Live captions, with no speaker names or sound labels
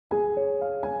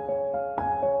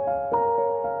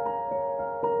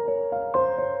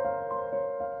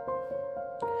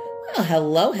Well,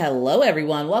 hello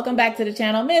everyone. Welcome back to the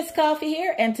channel. Miss Coffee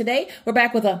here, and today we're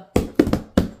back with a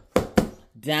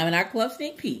Diamond Art Club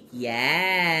sneak peek.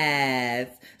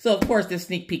 Yes. So of course this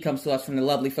sneak peek comes to us from the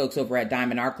lovely folks over at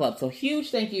Diamond Art Club. So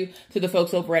huge thank you to the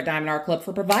folks over at Diamond Art Club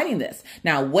for providing this.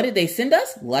 Now, what did they send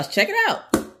us? Let's check it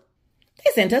out.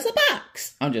 They sent us a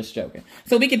box. I'm just joking.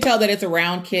 So we can tell that it's a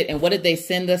round kit. And what did they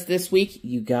send us this week?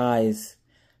 You guys,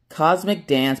 Cosmic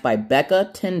Dance by Becca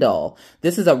Tyndall.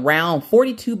 This is a round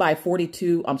 42 by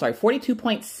 42, I'm sorry,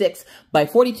 42.6 by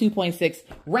 42.6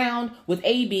 round with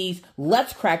ABs.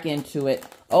 Let's crack into it.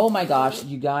 Oh my gosh,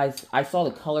 you guys, I saw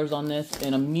the colors on this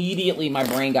and immediately my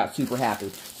brain got super happy.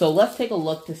 So let's take a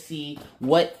look to see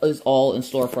what is all in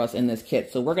store for us in this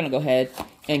kit. So we're going to go ahead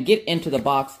and get into the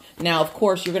box. Now, of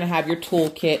course, you're going to have your tool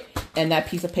kit and that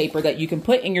piece of paper that you can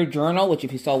put in your journal, which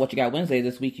if you saw What You Got Wednesday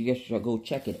this week, you guys should go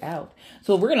check it out.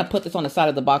 So we're going to put this on the side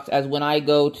of the box as when I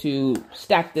go to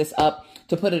stack this up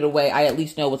to put it away, I at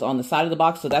least know what's on the side of the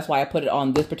box. So that's why I put it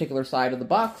on this particular side of the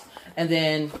box. And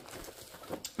then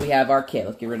we have our kit.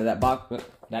 Let's get rid of that box.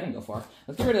 That didn't go far.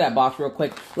 Let's get rid of that box real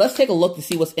quick. Let's take a look to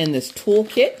see what's in this tool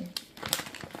kit.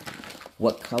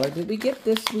 What color did we get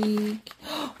this week?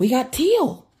 We got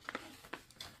teal.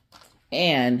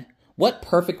 And what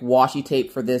perfect washi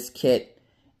tape for this kit.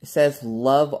 It says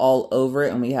love all over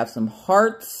it. And we have some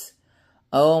hearts.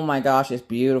 Oh my gosh, it's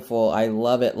beautiful. I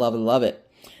love it, love it, love it.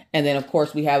 And then of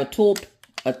course we have a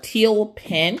teal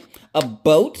pen, a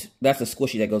boat. That's the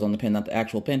squishy that goes on the pen, not the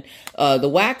actual pen. The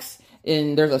wax,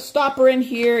 and there's a stopper in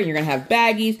here, and you're going to have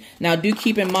baggies. Now, do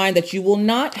keep in mind that you will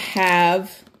not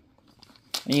have,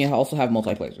 and you also have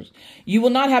multi-placers. You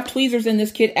will not have tweezers in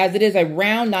this kit as it is a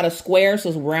round, not a square,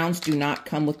 so rounds do not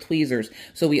come with tweezers.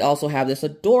 So we also have this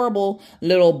adorable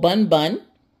little bun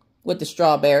with the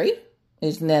strawberry.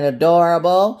 Isn't that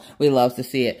adorable? We love to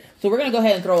see it. So we're going to go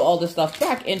ahead and throw all this stuff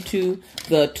back into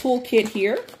the toolkit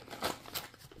here.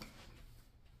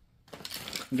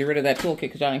 Get rid of that toolkit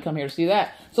because y'all didn't come here to see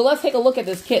that. So let's take a look at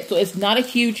this kit. So it's not a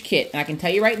huge kit. And I can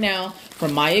tell you right now,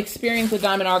 from my experience with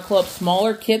Diamond Art Club,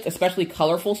 smaller kits, especially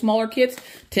colorful smaller kits,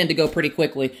 tend to go pretty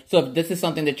quickly. So if this is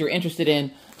something that you're interested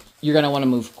in, you're going to want to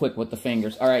move quick with the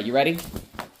fingers. All right, you ready?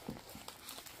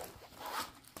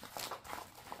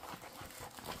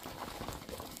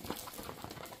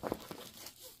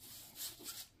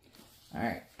 All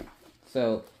right,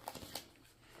 so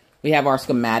we have our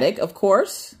schematic, of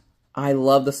course. I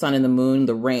love the sun and the moon,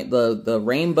 the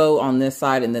rainbow on this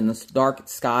side, and then the dark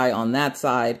sky on that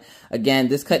side. Again,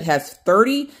 this kit has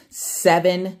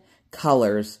 37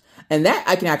 colors, and that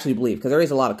I can actually believe because there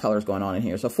is a lot of colors going on in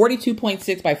here. So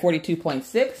 42.6 by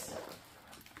 42.6.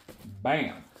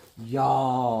 Bam.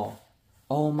 Y'all.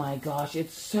 Oh my gosh,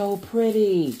 it's so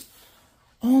pretty.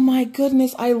 Oh my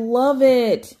goodness, I love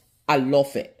it. I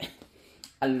love it.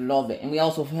 I love it. And we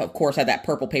also, of course, have that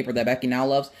purple paper that Becky now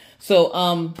loves.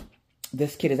 So,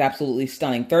 this kit is absolutely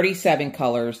stunning. 37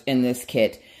 colors in this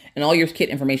kit. And all your kit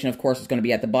information, of course, is going to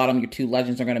be at the bottom. Your two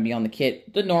legends are going to be on the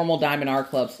kit. The normal Diamond Art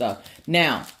Club stuff.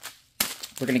 Now,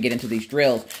 we're going to get into these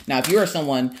drills. Now, if you are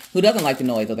someone who doesn't like the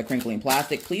noise of the crinkling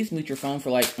plastic, please mute your phone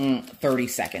for like 30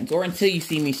 seconds. Or until you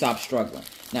see me stop struggling.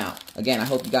 Now, again, I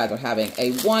hope you guys are having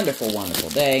a wonderful, wonderful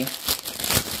day.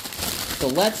 So,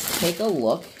 let's take a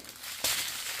look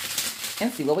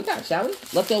and see what we got, shall we?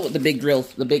 Let's go with the big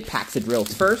drills, the big packs of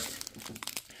drills first.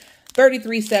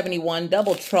 3371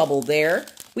 double trouble there.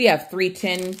 We have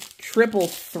 310 triple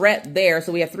threat there.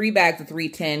 So we have 3 bags of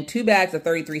 310, 2 bags of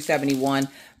 3371,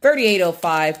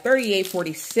 3805,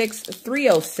 3846,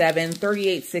 307,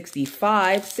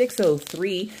 3865,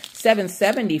 603,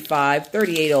 775,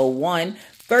 3801,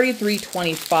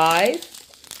 3325,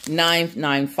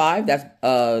 995,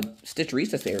 that's Stitch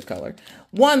Risa's favorite color.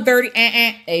 130,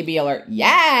 AB alert.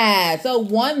 Yeah! So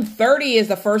 130 is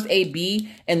the first AB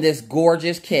in this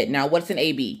gorgeous kit. Now, what's an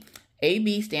AB?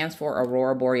 AB stands for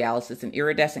Aurora Borealis. It's an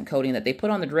iridescent coating that they put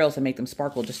on the drills to make them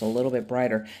sparkle just a little bit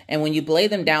brighter. And when you lay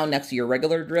them down next to your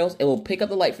regular drills, it will pick up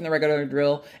the light from the regular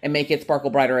drill and make it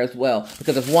sparkle brighter as well.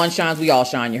 Because if one shines, we all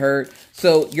shine, you heard?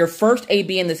 So your first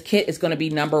AB in this kit is going to be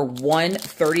number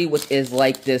 130, which is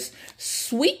like this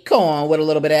sweet corn with a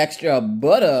little bit of extra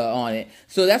butter on it.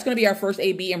 So that's going to be our first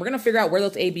AB. And we're going to figure out where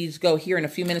those ABs go here in a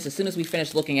few minutes as soon as we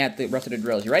finish looking at the rest of the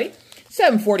drills. You ready?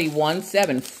 741,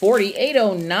 740,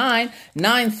 809,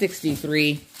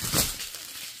 963,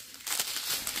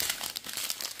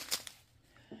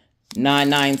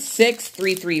 996,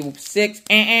 336,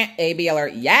 AB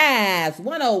alert. Yes,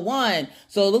 101.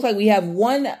 So it looks like we have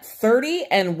 130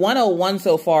 and 101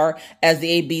 so far as the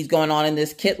ABs going on in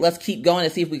this kit. Let's keep going to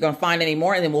see if we can find any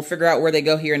more, and then we'll figure out where they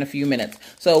go here in a few minutes.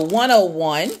 So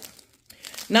 101.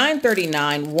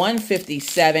 939,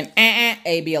 157,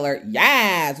 AB alert.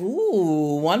 Yes.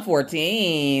 Ooh,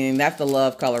 114. That's the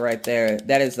love color right there.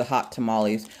 That is the hot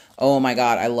tamales. Oh my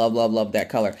God, I love, love, love that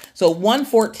color. So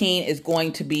 114 is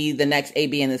going to be the next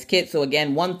AB in this kit. So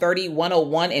again, 130,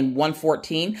 101, and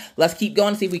 114. Let's keep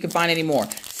going, see if we can find any more.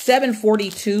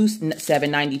 742,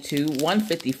 792,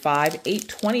 155,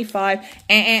 825,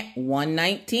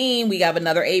 119. We got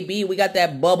another AB. We got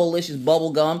that Bubblicious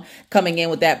bubble gum coming in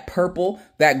with that purple,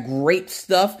 that great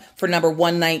stuff for number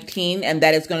 119. And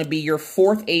that is going to be your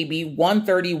fourth AB.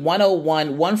 130,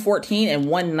 101, 114, and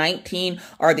 119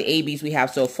 are the ABs we have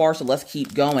so far. So let's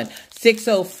keep going.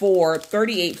 604,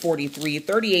 3843,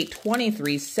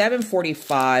 3823,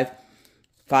 745,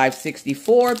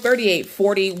 564,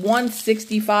 3840,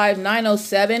 165,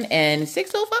 907, and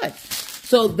 605.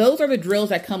 So those are the drills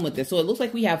that come with this. So it looks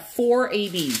like we have 4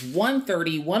 ABs,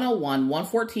 130, 101,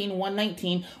 114,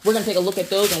 119. We're going to take a look at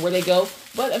those and where they go.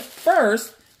 But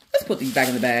first, let's put these back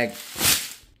in the bag.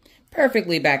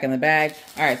 Perfectly back in the bag.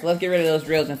 All right, so let's get rid of those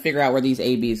drills and figure out where these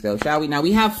ABs go, shall we? Now,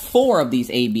 we have 4 of these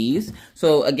ABs.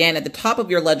 So, again, at the top of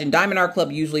your legend, Diamond Art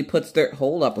Club usually puts their...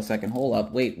 Hold up a second. Hold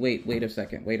up. Wait a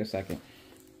second. Wait a second.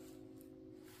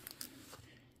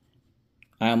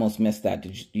 I almost missed that.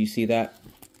 Do you see that?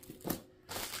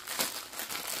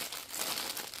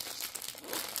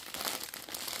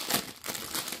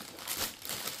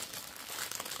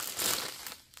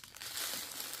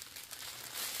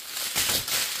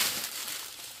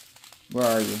 Where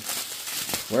are you?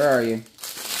 Where are you?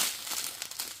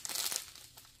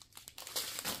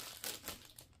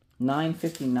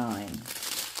 959.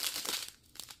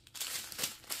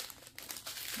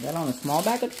 Is that on a small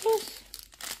bag of drills?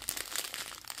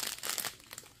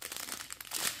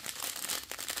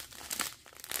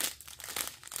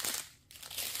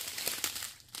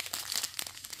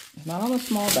 It's not on a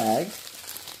small bag.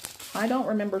 I don't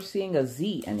remember seeing a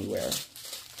Z anywhere.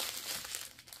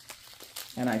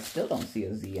 And I still don't see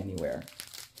a Z anywhere.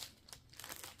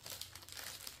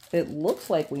 It looks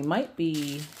like we might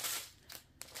be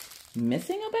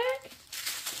missing a bag.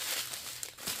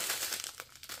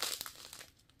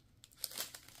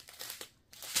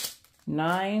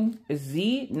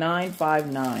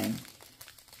 Z959.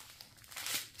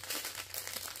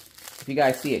 If you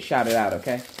guys see it, shout it out,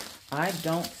 okay? I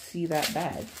don't see that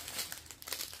bag.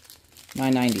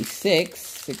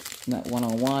 996,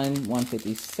 101,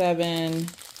 157.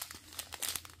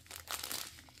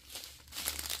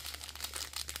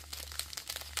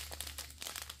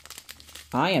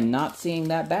 I am not seeing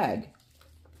that bag.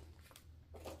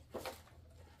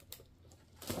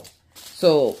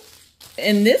 So,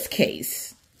 in this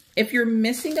case, if you're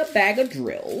missing a bag of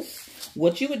drills,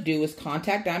 what you would do is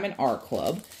contact Diamond Art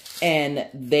Club, and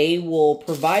they will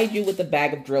provide you with a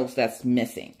bag of drills that's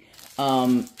missing.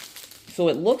 So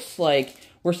it looks like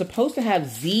we're supposed to have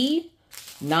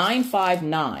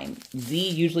Z959. Z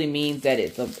usually means that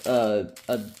it's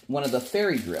one of the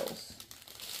fairy drills.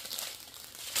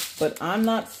 But I'm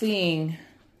not seeing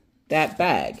that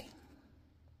bag.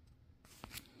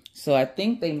 So I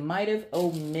think they might have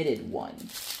omitted one.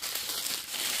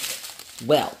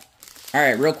 Well, all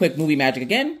right, real quick movie magic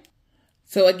again.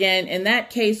 So again, in that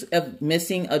case of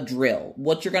missing a drill,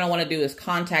 what you're going to want to do is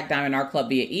contact Diamond Art Club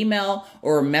via email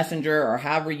or messenger or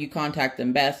however you contact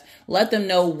them best. Let them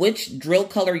know which drill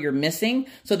color you're missing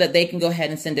so that they can go ahead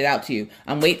and send it out to you.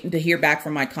 I'm waiting to hear back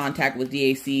from my contact with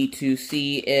DAC to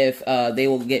see if they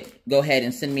will go ahead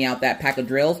and send me out that pack of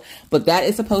drills. But that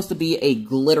is supposed to be a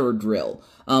glitter drill.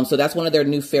 So that's one of their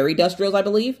new fairy dust drills, I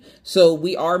believe. So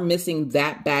we are missing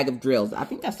that bag of drills. I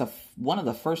think that's one of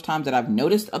the first times that I've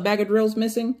noticed a bag of drills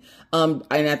missing. And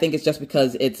I think it's just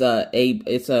because it's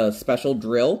a special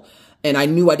drill. And I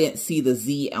knew I didn't see the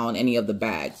Z on any of the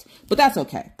bags. But that's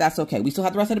okay. That's okay. We still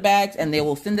have the rest of the bags, and they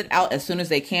will send it out as soon as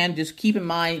they can. Just keep in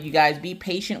mind, you guys, be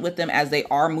patient with them as they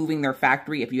are moving their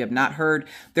factory. If you have not heard,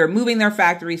 they're moving their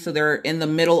factory, so they're in the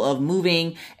middle of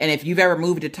moving. And if you've ever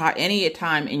moved any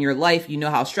time in your life, you know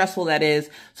how stressful that is.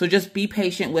 So just be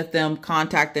patient with them.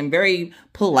 Contact them very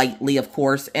politely, of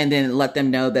course, and then let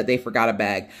them know that they forgot a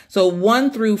bag. So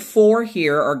 1 through 4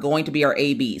 here are going to be our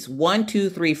ABs. 1, 2,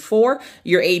 3, 4.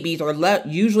 Your ABs are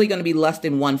usually going to be less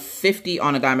than 150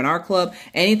 on a Diamond Art Club.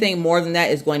 Anything more than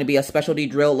that is going to be a specialty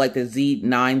drill like the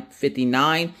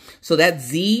Z959. So that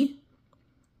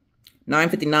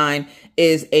Z959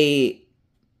 is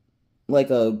like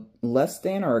a less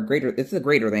than or a greater. It's a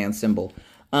greater than symbol.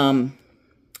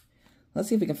 Let's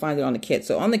see if we can find it on the kit.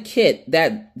 So on the kit,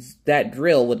 that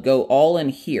drill would go all in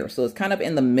here. So it's kind of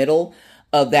in the middle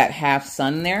of that half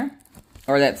sun there,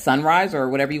 or that sunrise, or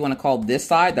whatever you want to call this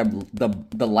side,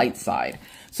 the light side.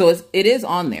 So it is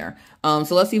on there. So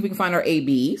let's see if we can find our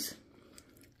ABs.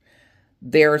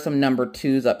 There are some number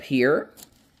 2s up here.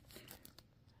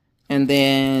 And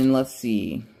then let's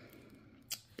see.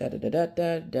 The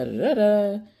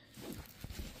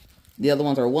other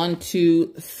ones are 1,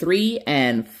 2, 3,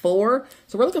 and 4.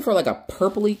 So we're looking for like a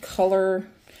purpley color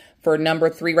for number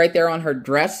 3 right there on her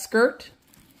dress skirt.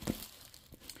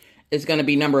 Is going to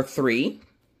be number 3.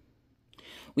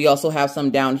 We also have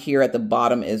some down here at the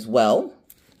bottom as well.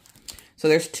 So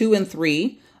there's 2 and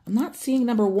 3. I'm not seeing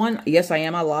number 1. Yes, I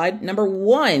am. I lied. Number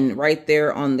 1 right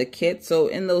there on the kit. So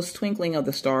in those twinkling of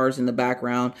the stars in the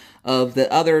background of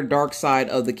the other dark side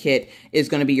of the kit is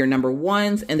going to be your number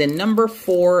 1s. And then number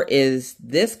 4 is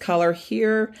this color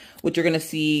here, which you're going to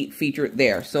see featured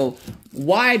there. So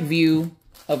wide view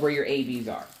of where your ABs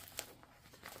are.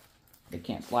 They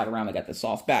can't slide around. I got the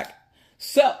soft back.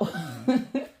 So,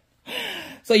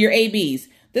 so your ABs.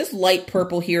 This light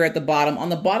purple here at the bottom, on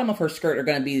the bottom of her skirt are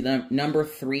going to be the number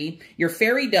 3. Your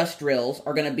fairy dust drills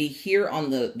are going to be here on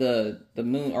the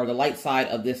moon or the light side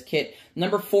of this kit.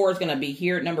 Number 4 is going to be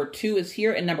here. Number 2 is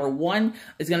here. And number 1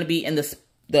 is going to be in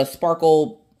the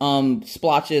sparkle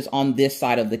splotches on this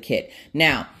side of the kit.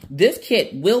 Now, this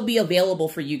kit will be available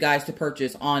for you guys to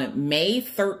purchase on May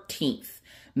 13th.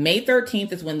 May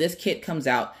 13th is when this kit comes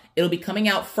out. It'll be coming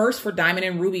out first for Diamond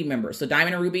and Ruby members. So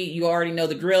Diamond and Ruby, you already know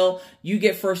the drill. You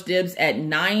get first dibs at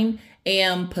 9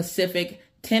 a.m. Pacific,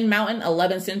 10 Mountain,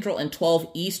 11 Central, and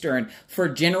 12 Eastern. For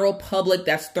general public,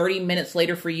 that's 30 minutes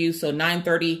later for you. So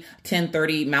 9:30,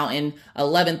 10:30 Mountain,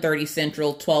 11:30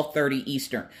 Central, 12:30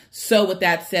 Eastern. So with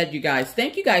that said, you guys,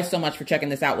 thank you guys so much for checking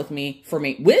this out with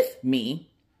me.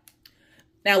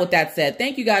 Now, with that said,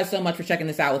 thank you guys so much for checking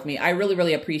this out with me. I really,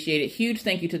 really appreciate it. Huge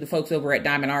thank you to the folks over at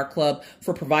Diamond Art Club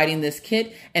for providing this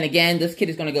kit. And again, this kit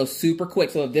is going to go super quick.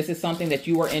 So if this is something that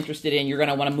you are interested in, you're going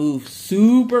to want to move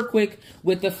super quick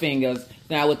with the fingers.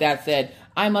 Now, with that said,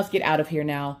 I must get out of here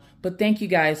now. But thank you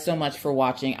guys so much for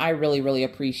watching. I really, really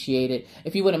appreciate it.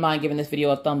 If you wouldn't mind giving this video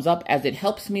a thumbs up, as it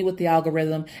helps me with the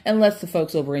algorithm and lets the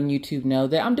folks over in YouTube know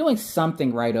that I'm doing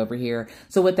something right over here.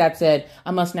 So with that said,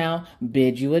 I must now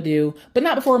bid you adieu. But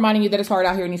not before reminding you that it's hard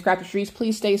out here in these crafty streets.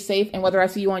 Please stay safe. And whether I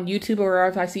see you on YouTube or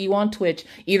if I see you on Twitch,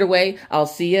 either way, I'll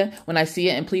see you when I see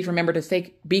you. And please remember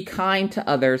to be kind to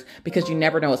others, because you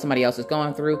never know what somebody else is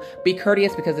going through. Be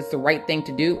courteous because it's the right thing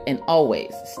to do. And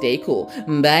always stay cool.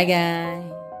 Bye,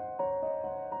 guys.